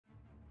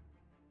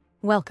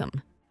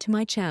Welcome to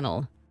my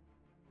channel.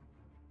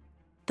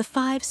 The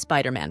 5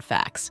 Spider-Man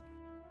Facts.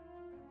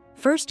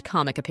 First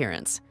comic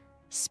appearance.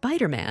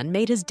 Spider-Man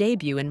made his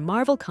debut in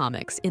Marvel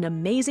Comics in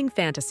Amazing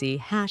Fantasy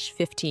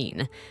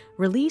 #15,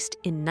 released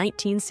in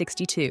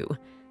 1962.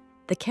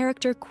 The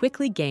character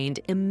quickly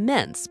gained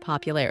immense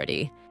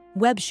popularity.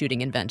 Web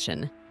shooting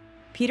invention.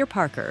 Peter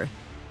Parker,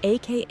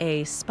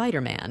 aka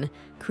Spider-Man,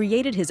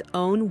 created his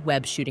own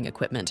web shooting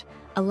equipment,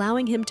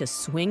 allowing him to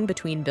swing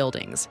between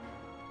buildings.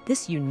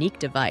 This unique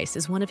device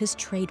is one of his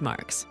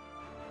trademarks.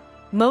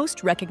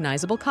 Most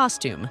recognizable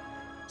costume.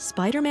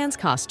 Spider-Man's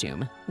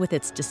costume, with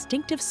its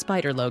distinctive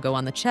spider logo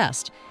on the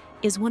chest,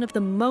 is one of the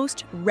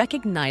most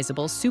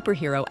recognizable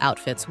superhero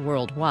outfits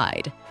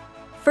worldwide.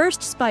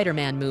 First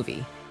Spider-Man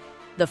movie.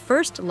 The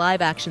first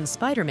live-action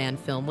Spider-Man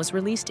film was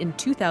released in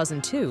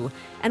 2002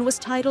 and was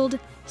titled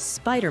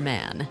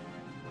Spider-Man.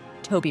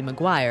 Tobey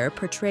Maguire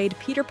portrayed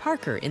Peter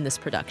Parker in this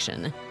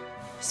production.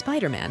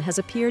 Spider-Man has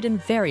appeared in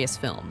various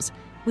films,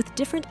 with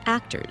different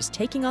actors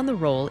taking on the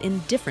role in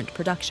different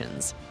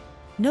productions.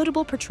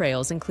 Notable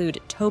portrayals include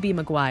Tobey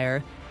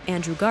Maguire,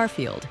 Andrew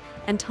Garfield,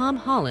 and Tom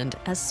Holland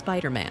as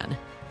Spider-Man.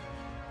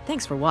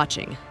 Thanks for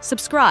watching.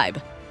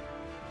 Subscribe!